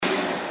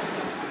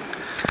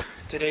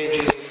Today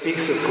Jesus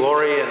speaks of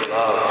glory and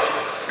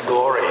love.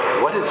 Glory.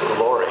 What is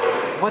glory?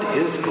 What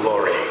is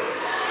glory?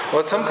 Well,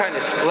 it's some kind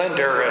of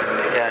splendor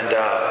and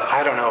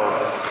I don't know,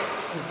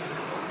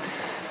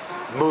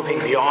 moving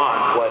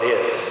beyond what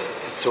is.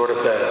 It's sort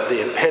of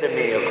the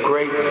epitome of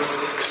greatness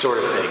sort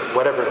of thing.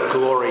 Whatever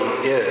glory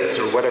is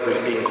or whatever is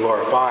being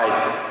glorified.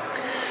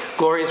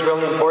 Glory is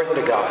really important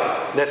to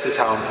God. This is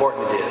how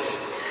important it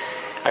is.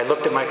 I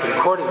looked at my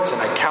concordance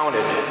and I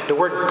counted the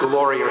word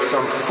glory or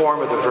some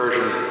form of the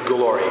version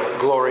glory.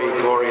 Glory,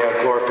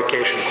 gloria,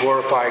 glorification,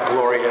 glorified,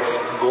 glorious,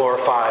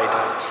 glorified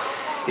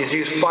is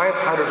used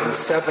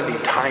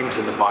 570 times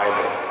in the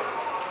Bible.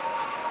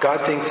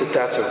 God thinks that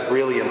that's a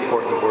really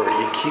important word.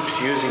 He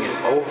keeps using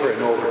it over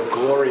and over.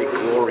 Glory,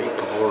 glory,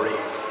 glory.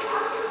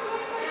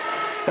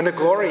 And the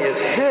glory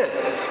is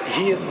His.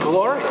 He is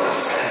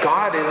glorious.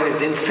 God in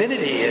His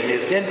infinity and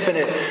His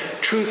infinite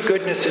truth,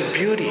 goodness, and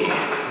beauty,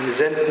 and His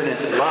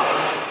infinite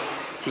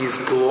love. He's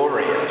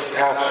glorious,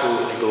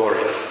 absolutely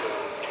glorious.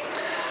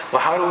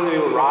 Well, how do we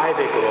arrive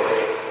at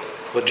glory?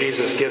 Well,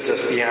 Jesus gives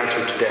us the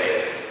answer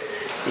today.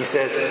 He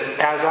says,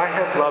 as I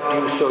have loved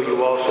you, so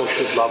you also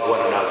should love one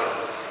another.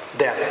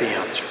 That's the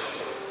answer.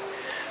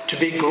 To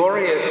be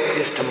glorious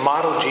is to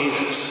model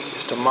Jesus,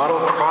 is to model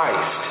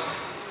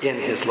Christ in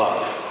His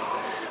love.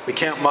 We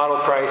can't model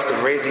Christ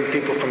in raising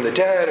people from the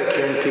dead or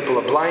curing people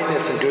of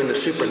blindness and doing the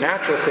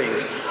supernatural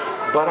things.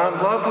 But on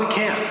love we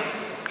can.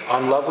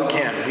 On love we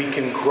can. We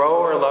can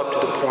grow our love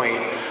to the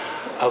point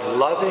of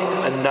loving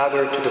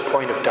another to the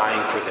point of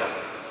dying for them.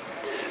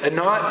 And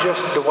not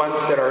just the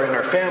ones that are in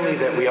our family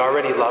that we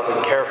already love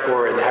and care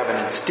for and have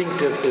an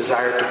instinctive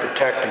desire to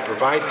protect and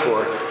provide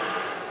for,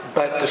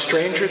 but the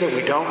stranger that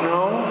we don't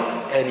know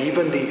and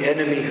even the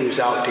enemy who's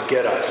out to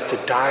get us, to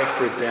die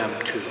for them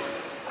too.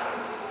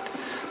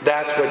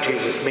 That's what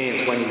Jesus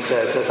means when He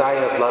says, as I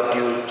have loved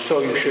you, so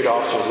you should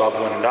also love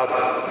one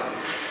another.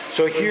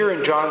 So here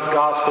in John's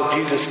Gospel,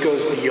 Jesus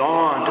goes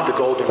beyond the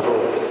golden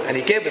rule. And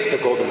He gave us the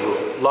golden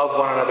rule. Love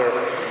one another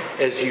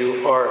as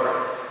you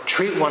are,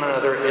 treat one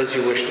another as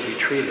you wish to be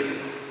treated.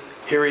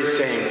 Here He's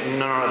saying,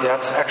 no,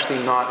 that's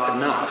actually not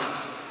enough.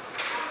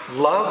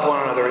 Love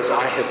one another as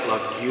I have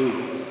loved you,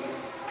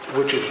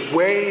 which is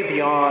way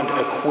beyond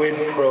a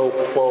quid pro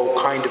quo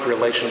kind of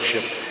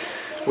relationship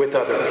with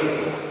other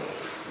people.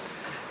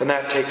 And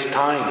that takes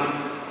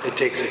time. It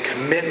takes a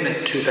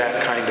commitment to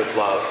that kind of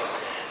love.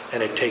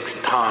 And it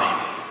takes time.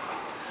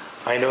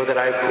 I know that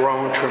I've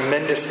grown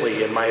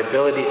tremendously in my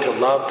ability to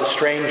love the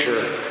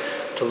stranger,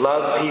 to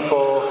love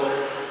people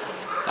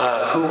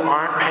who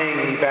aren't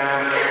paying me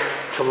back,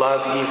 to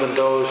love even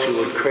those who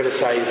would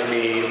criticize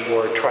me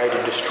or try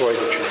to destroy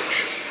the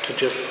church, to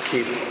just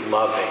keep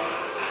loving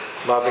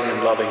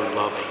and loving and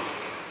loving.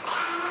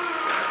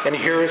 And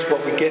here is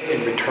what we get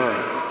in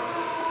return.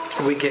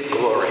 We get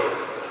glory.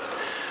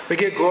 We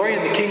get glory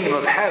in the kingdom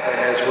of heaven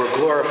as we're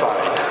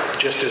glorified,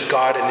 just as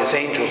God and His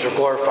angels are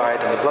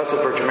glorified and the Blessed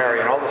Virgin Mary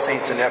and all the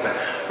saints in heaven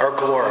are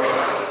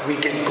glorified. We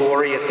get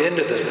glory at the end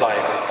of this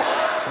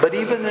life. But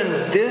even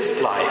in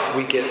this life,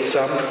 we get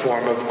some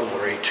form of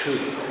glory too.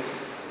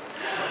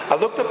 I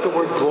looked up the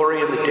word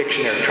glory in the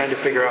dictionary, trying to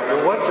figure out,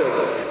 well,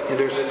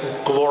 there's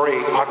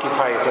glory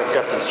occupies, I've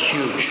got these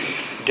huge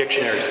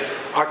dictionaries,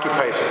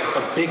 occupies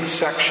a big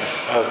section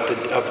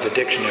of the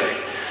dictionary.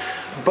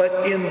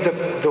 But in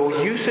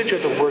the usage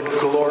of the word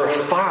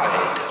glorified,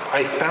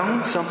 I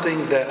found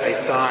something that I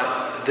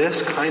thought,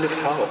 this kind of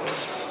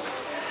helps.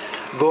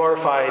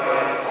 Glorified,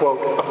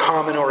 quote, a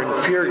common or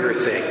inferior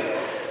thing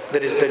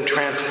that has been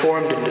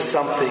transformed into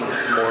something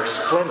more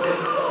splendid.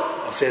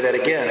 I'll say that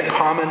again, a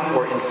common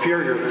or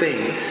inferior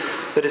thing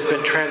that has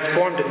been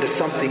transformed into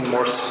something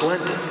more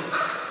splendid.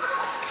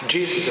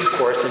 Jesus, of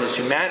course, in His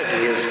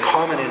humanity is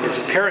common in His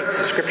appearance.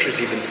 The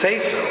Scriptures even say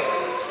so.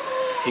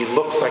 He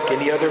looks like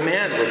any other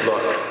man would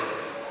look.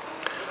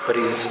 But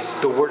He's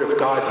the Word of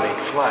God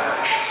made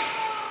flesh.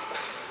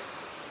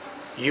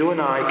 You and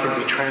I can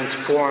be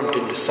transformed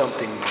into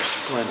something more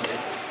splendid.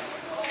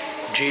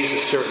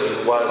 Jesus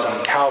certainly was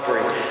on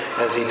Calvary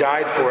as He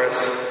died for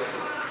us.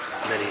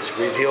 And then He's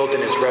revealed in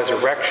His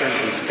resurrection.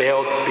 He's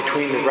veiled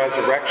between the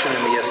resurrection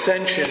and the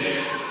ascension,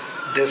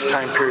 this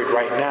time period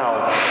right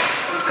now.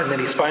 And then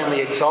He's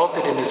finally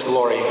exalted in His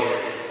glory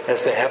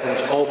as the heavens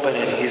open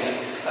and He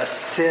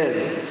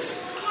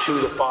ascends to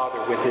the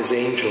Father with His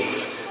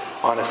angels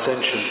on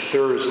Ascension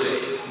Thursday,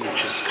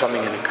 which is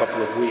coming in a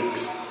couple of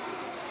weeks.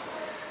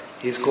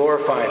 He's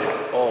glorified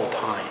at all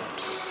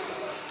times,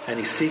 and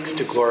He seeks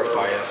to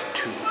glorify us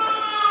too.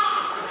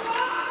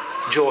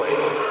 Joy.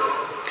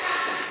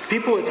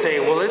 People would say,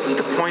 well, isn't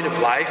the point of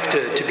life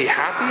to be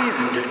happy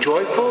and to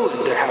joyful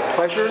and to have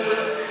pleasure?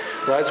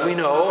 Well, as we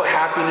know,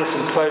 happiness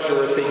and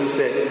pleasure are things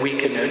that we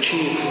can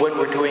achieve when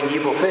we're doing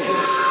evil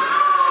things.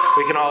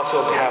 We can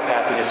also have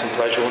happiness and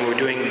pleasure when we're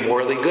doing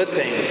morally good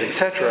things,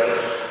 etc.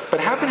 But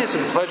happiness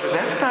and pleasure,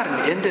 that's not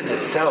an end in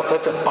itself.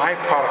 That's a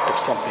byproduct of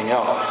something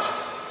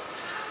else.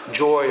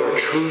 Joy or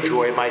true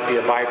joy might be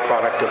a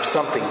byproduct of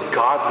something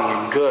godly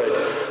and good.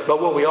 But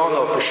what we all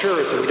know for sure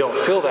is that we don't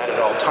feel that at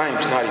all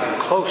times, not even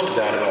close to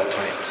that at all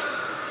times.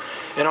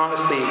 And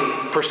honestly,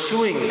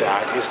 pursuing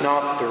that is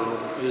not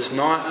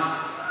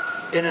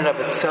in and of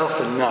itself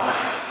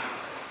enough.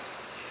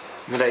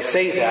 And I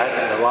say that,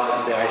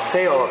 and I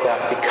say all of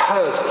that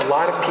because a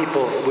lot of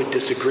people would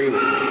disagree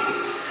with me.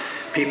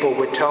 People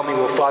would tell me,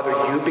 well, Father,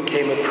 you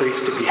became a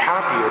priest to be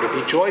happy or to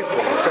be joyful,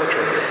 etc.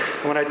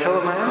 And when I tell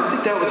them, I don't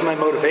think that was my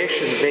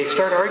motivation, they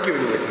start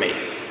arguing with me.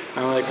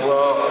 I'm like,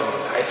 well,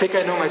 I think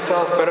I know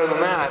myself better than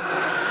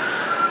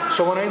that.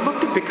 So when I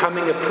looked at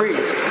becoming a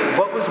priest,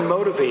 what was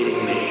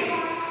motivating me?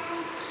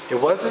 It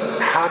wasn't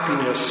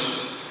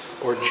happiness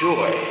or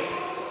joy.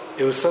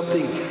 It was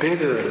something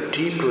bigger and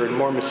deeper and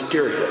more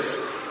mysterious.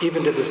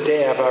 Even to this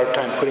day, I have a hard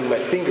time putting my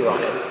finger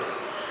on it.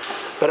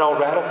 But I'll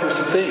rattle through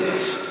some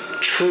things.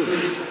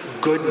 Truth,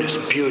 goodness,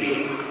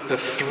 beauty, the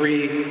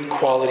three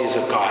qualities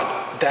of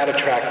God. That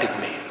attracted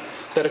me.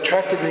 That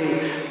attracted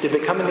me to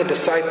becoming a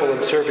disciple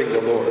and serving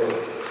the Lord.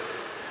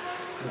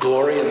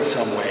 Glory in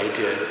some way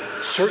did.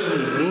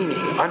 Certainly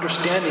meaning,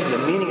 understanding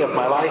the meaning of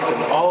my life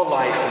and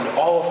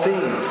all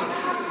things.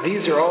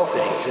 These are all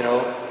things,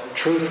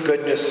 truth,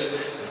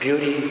 goodness,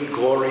 beauty,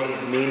 glory,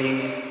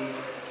 meaning.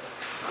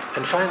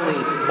 And finally,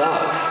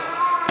 love.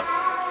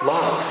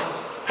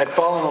 Love. I'd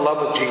fallen in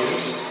love with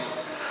Jesus.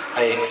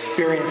 I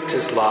experienced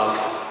his love.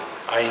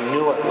 I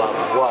knew what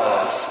love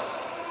was.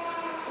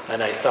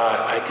 And I thought,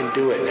 I can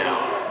do it now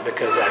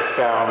because I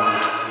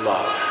found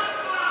love.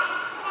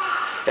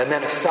 And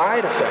then a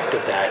side effect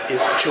of that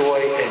is joy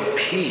and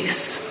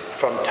peace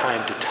from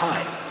time to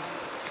time.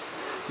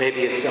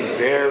 Maybe it's some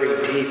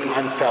very deep,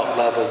 unfelt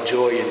level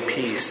joy and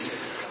peace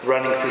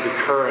running through the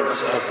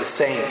currents of the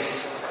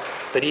saints,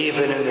 but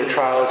even in their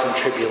trials and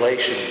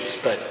tribulations.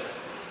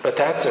 But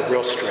that's a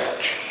real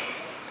stretch.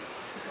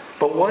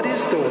 But what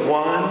is the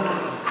one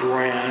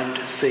grand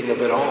thing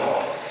of it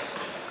all?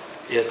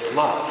 It's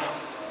love.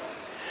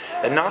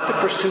 And not the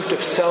pursuit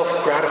of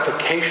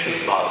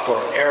self-gratification love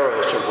or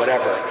eros or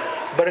whatever,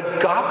 but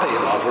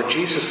agape love where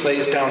Jesus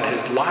lays down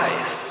his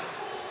life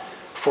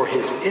for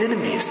his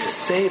enemies, to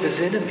save his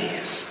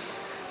enemies,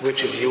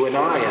 which is you and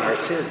I and our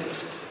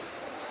sins.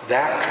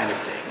 That kind of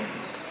thing.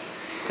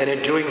 And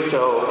in doing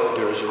so,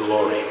 there is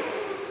glory.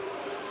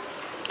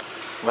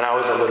 When I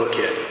was a little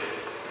kid,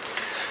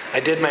 I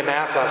did my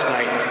math last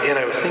night, and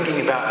I was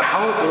thinking about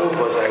how old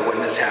was I when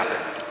this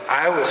happened.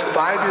 I was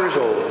 5 years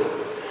old,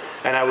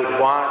 and I would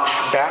watch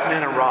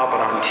Batman and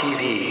Robin on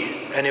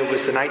TV. And it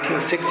was the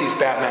 1960s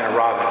Batman and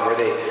Robin, where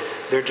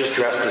they're just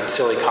dressed in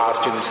silly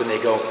costumes, and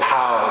they go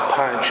pow,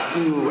 punch,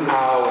 ooh,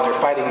 ow, and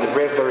they're fighting the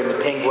Riddler and the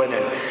Penguin,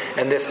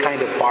 and this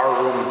kind of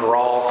barroom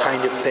brawl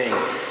kind of thing.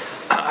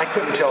 I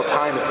couldn't tell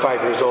time at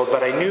 5 years old,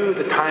 but I knew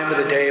the time of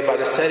the day by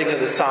the setting of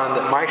the sun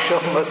that my show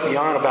must be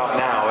on about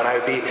now, and I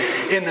would be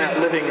in that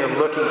living room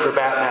looking for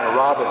Batman and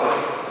Robin.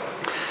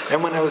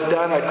 And when I was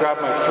done, I'd grab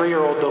my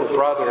 3-year-old little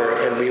brother,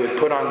 and we would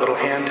put on little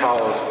hand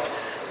towels.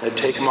 I'd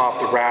take them off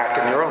the rack,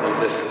 and they're only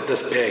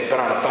this big, but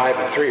on a 5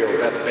 and 3-year-old,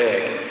 that's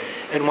big.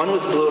 And one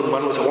was blue and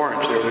one was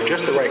orange. They were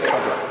just the right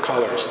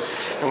colors.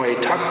 And we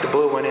tucked the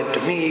blue one into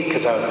me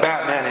because I was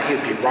Batman and he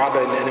would be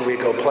Robin, and then we'd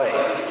go play.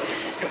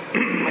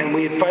 And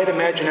we'd fight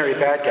imaginary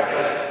bad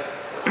guys.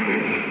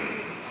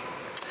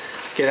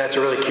 Okay, that's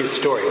a really cute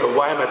story, but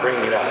why am I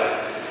bringing it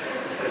up?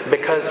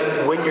 Because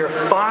when you're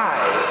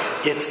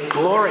 5, it's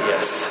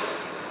glorious.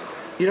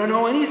 You don't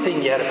know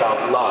anything yet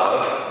about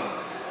love,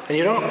 and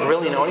you don't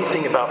really know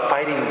anything about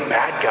fighting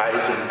bad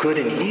guys and good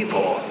and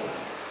evil.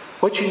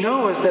 What you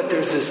know is that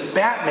there's this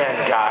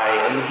Batman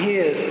guy, and he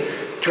is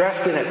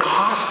dressed in a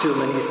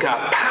costume, and he's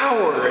got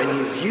power, and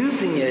he's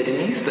using it,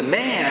 and he's the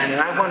man, and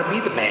I want to be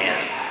the man.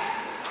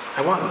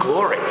 I want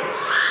glory.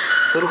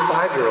 Little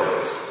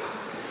 5-year-olds.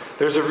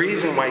 There's a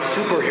reason why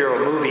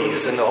superhero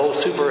movies and the whole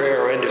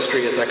superhero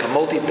industry is like a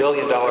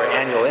multi-billion-dollar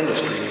annual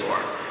industry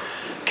anymore.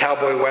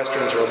 Cowboy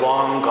westerns are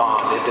long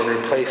gone. They've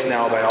been replaced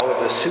now by all of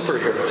the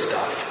superhero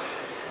stuff.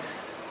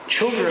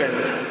 Children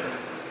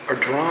are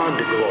drawn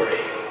to glory.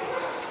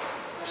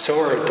 So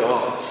are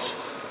adults.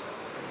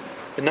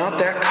 But not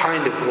that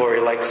kind of glory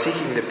like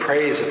seeking the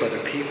praise of other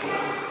people.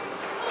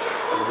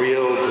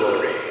 Real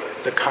glory.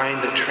 The kind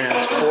that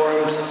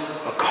transforms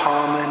a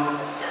common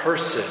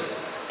person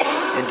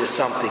into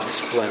something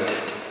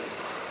splendid.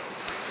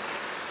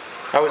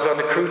 I was on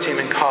the crew team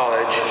in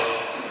college.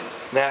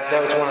 That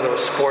was one of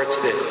those sports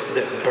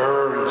that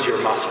burns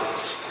your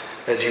muscles.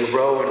 As you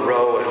row and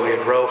row, and we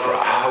would row for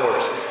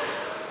hours.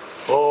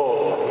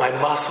 Oh, my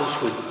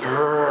muscles would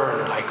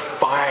burn like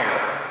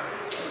fire.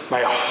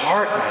 My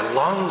heart, my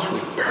lungs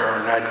would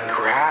burn.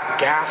 I'd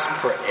gasp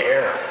for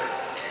air.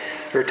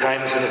 There were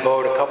times in the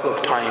boat, a couple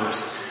of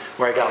times,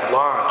 where I got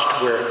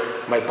launched,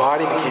 where my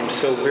body became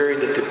so weary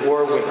that the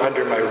oar went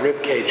under my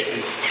rib cage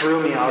and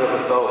threw me out of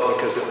the boat,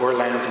 because the oar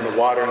lands in the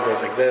water and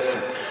goes like this,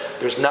 and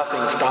there's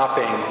nothing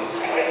stopping,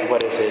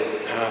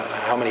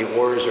 how many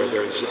oars are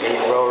there? There's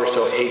 8 row or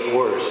so, 8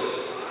 oars.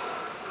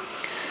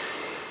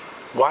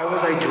 Why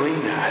was I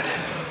doing that?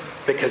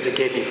 Because it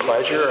gave me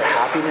pleasure or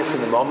happiness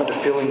in the moment of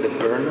feeling the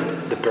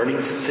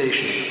burning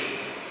sensation?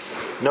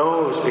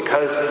 No, it was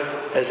because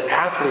as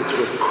athletes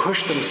would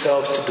push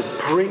themselves to the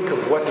brink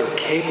of what they're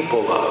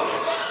capable of,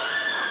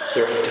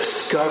 They're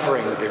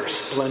discovering their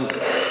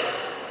splendor.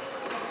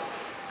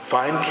 If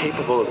I'm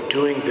capable of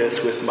doing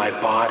this with my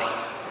body,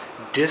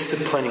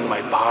 disciplining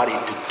my body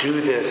to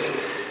do this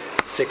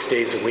 6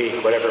 days a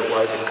week, whatever it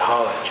was in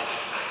college,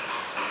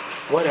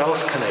 what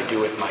else can I do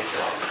with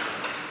myself?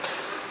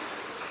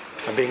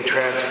 I'm being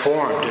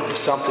transformed into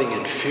something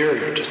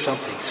inferior, to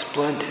something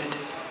splendid.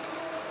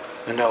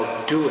 And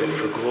I'll do it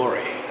for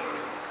glory.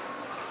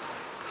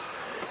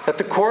 At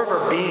the core of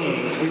our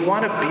being, we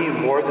want to be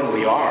more than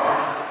we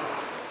are.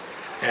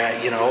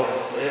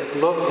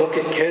 Look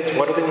at kids.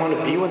 What do they want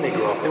to be when they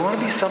grow up? They want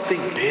to be something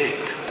big.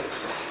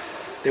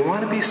 They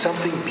want to be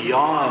something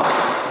beyond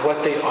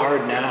what they are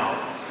now.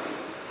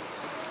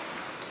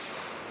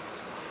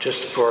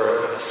 Just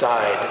for an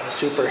aside, the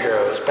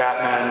superheroes,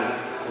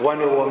 Batman,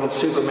 Wonder Woman,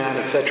 Superman,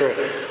 etc.,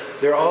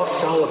 they're all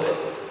celibate.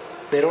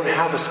 They don't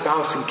have a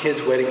spouse and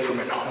kids waiting for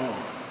them at home.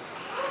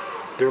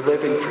 They're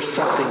living for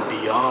something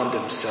beyond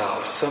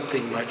themselves,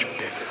 something much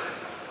bigger.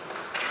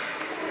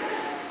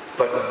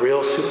 But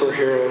real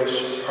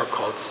superheroes are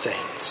called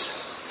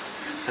saints,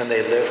 and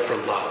they live for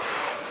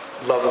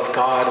love. Love of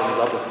God and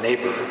love of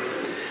neighbor,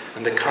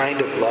 and the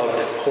kind of love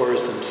that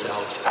pours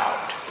themselves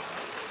out.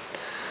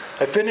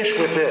 I finish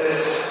with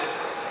this.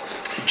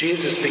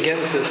 Jesus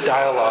begins this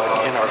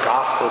dialogue in our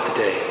gospel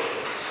today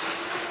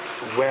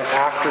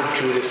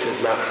after Judas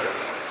had left them.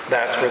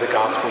 That's where the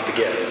gospel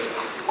begins.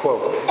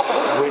 Quote,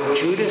 when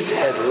Judas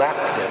had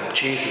left them,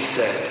 Jesus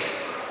said,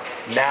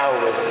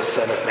 now is the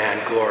Son of Man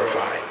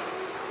glorified.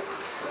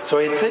 So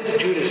he had said to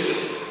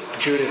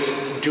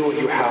Judas, do what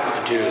you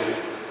have to do.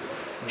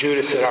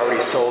 Judas had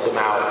already sold them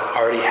out,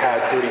 already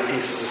had 30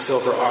 pieces of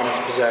silver on his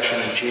possession,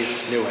 and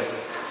Jesus knew it.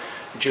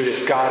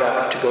 Judas got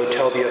up to go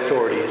tell the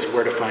authorities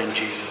where to find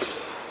Jesus.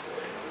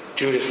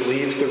 Judas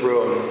leaves the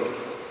room,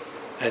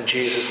 and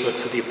Jesus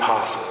looks at the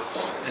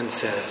apostles and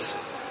says,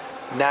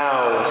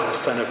 now is the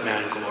Son of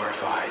Man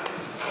glorified.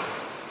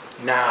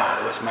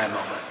 Now is my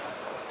moment.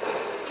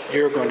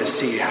 You're going to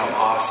see how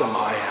awesome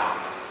I am.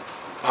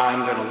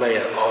 I'm going to lay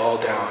it all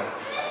down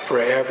for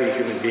every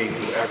human being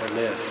who ever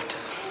lived.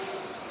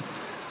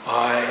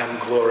 I am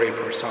glory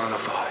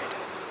personified.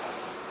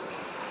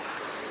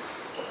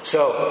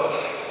 So,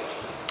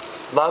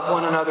 love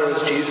one another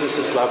as Jesus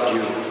has loved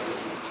you.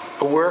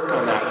 Work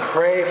on that.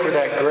 Pray for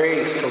that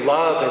grace to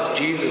love as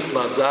Jesus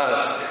loves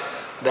us.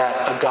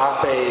 That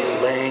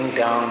agape, laying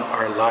down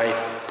our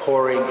life,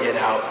 pouring it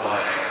out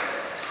love.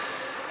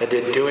 And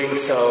in doing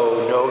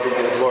so, know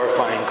that you're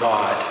glorifying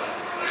God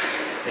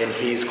and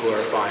He's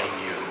glorifying you.